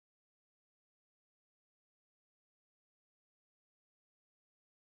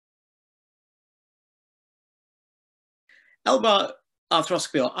Elbow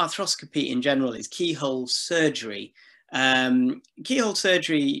arthroscopy, or arthroscopy in general, is keyhole surgery. Keyhole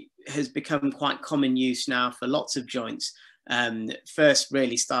surgery has become quite common use now for lots of joints. First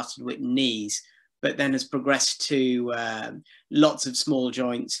really started with knees, but then has progressed to lots of small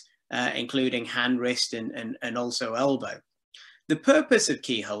joints, including hand, wrist, and also elbow. The purpose of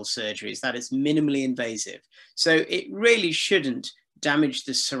keyhole surgery is that it's minimally invasive, so it really shouldn't damage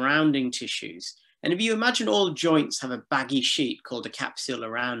the surrounding tissues. And if you imagine all joints have a baggy sheet called a capsule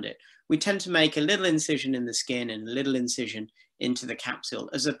around it, we tend to make a little incision in the skin and a little incision into the capsule,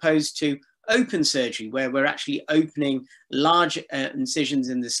 as opposed to open surgery, where we're actually opening large incisions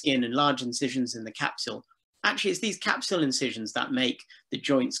in the skin and large incisions in the capsule. Actually, it's these capsule incisions that make the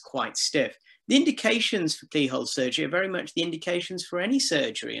joints quite stiff. The indications for keyhole surgery are very much the indications for any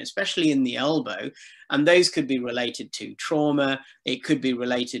surgery, especially in the elbow. And those could be related to trauma. It could be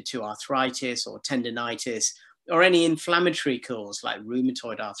related to arthritis or tendinitis, or any inflammatory cause like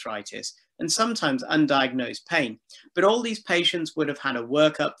rheumatoid arthritis, and sometimes undiagnosed pain. But all these patients would have had a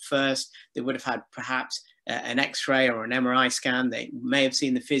workup first. They would have had perhaps an X-ray or an MRI scan. They may have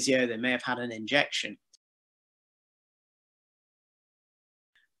seen the physio. They may have had an injection.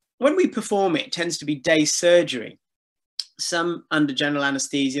 When we perform it, it tends to be day surgery. Some under general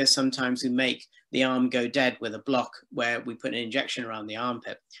anesthesia. Sometimes we make the arm go dead with a block where we put an injection around the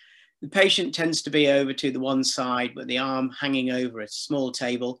armpit. The patient tends to be over to the one side with the arm hanging over a small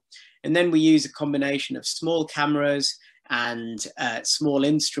table. And then we use a combination of small cameras and small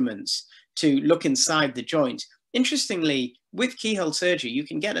instruments to look inside the joint. Interestingly, with keyhole surgery, you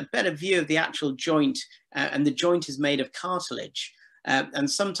can get a better view of the actual joint, and the joint is made of cartilage. And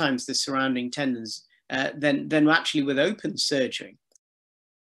sometimes the surrounding tendons than actually with open surgery.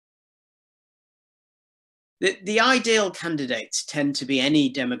 The ideal candidates tend to be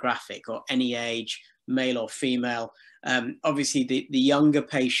any demographic or any age, male or female. Obviously, the younger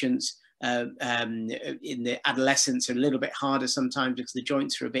patients in the adolescence are a little bit harder sometimes because the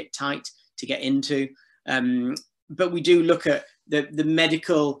joints are a bit tight to get into. But we do look at the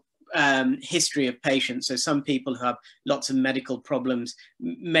medical history of patients. So some people who have lots of medical problems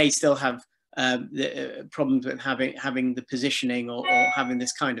may still have the problems with having the positioning or having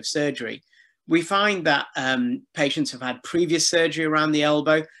this kind of surgery. We find that patients who've had previous surgery around the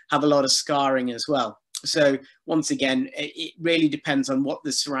elbow have a lot of scarring as well. So once again, it really depends on what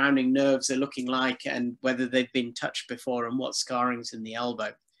the surrounding nerves are looking like and whether they've been touched before and what scarring's in the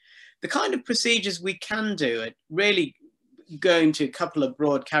elbow. The kind of procedures we can do are really going to a couple of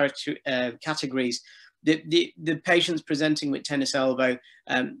broad categories. The patients presenting with tennis elbow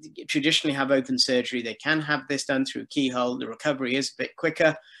traditionally have open surgery. They can have this done through keyhole. The recovery is a bit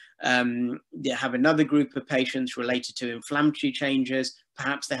quicker. They have another group of patients related to inflammatory changes.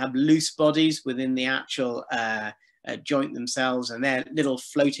 Perhaps they have loose bodies within the actual joint themselves, and they're little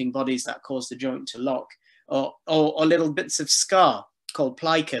floating bodies that cause the joint to lock, or little bits of scar called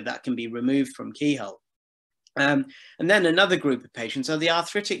plica that can be removed from keyhole. And then another group of patients are the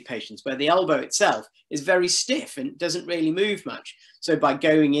arthritic patients, where the elbow itself is very stiff and doesn't really move much. So by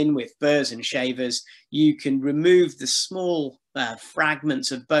going in with burrs and shavers, you can remove the small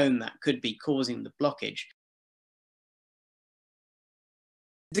fragments of bone that could be causing the blockage.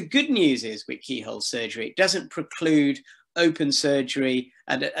 The good news is with keyhole surgery, it doesn't preclude open surgery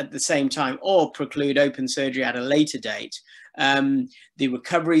at the same time, or preclude open surgery at a later date. The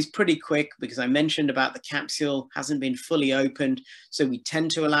recovery is pretty quick because I mentioned about the capsule hasn't been fully opened. So we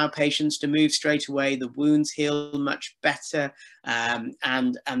tend to allow patients to move straight away. The wounds heal much better,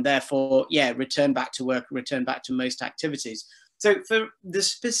 and therefore, yeah, return back to work, return back to most activities. So for the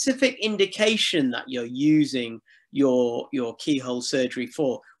specific indication that you're using your keyhole surgery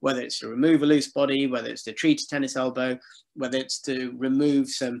for, whether it's to remove a loose body, whether it's to treat a tennis elbow, whether it's to remove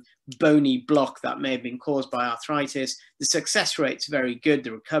some bony block that may have been caused by arthritis, the success rate's very good,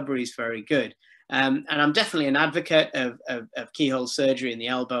 the recovery is very good. And I'm definitely an advocate of keyhole surgery in the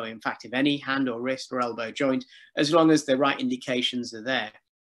elbow, in fact, of any hand or wrist or elbow joint, as long as the right indications are there.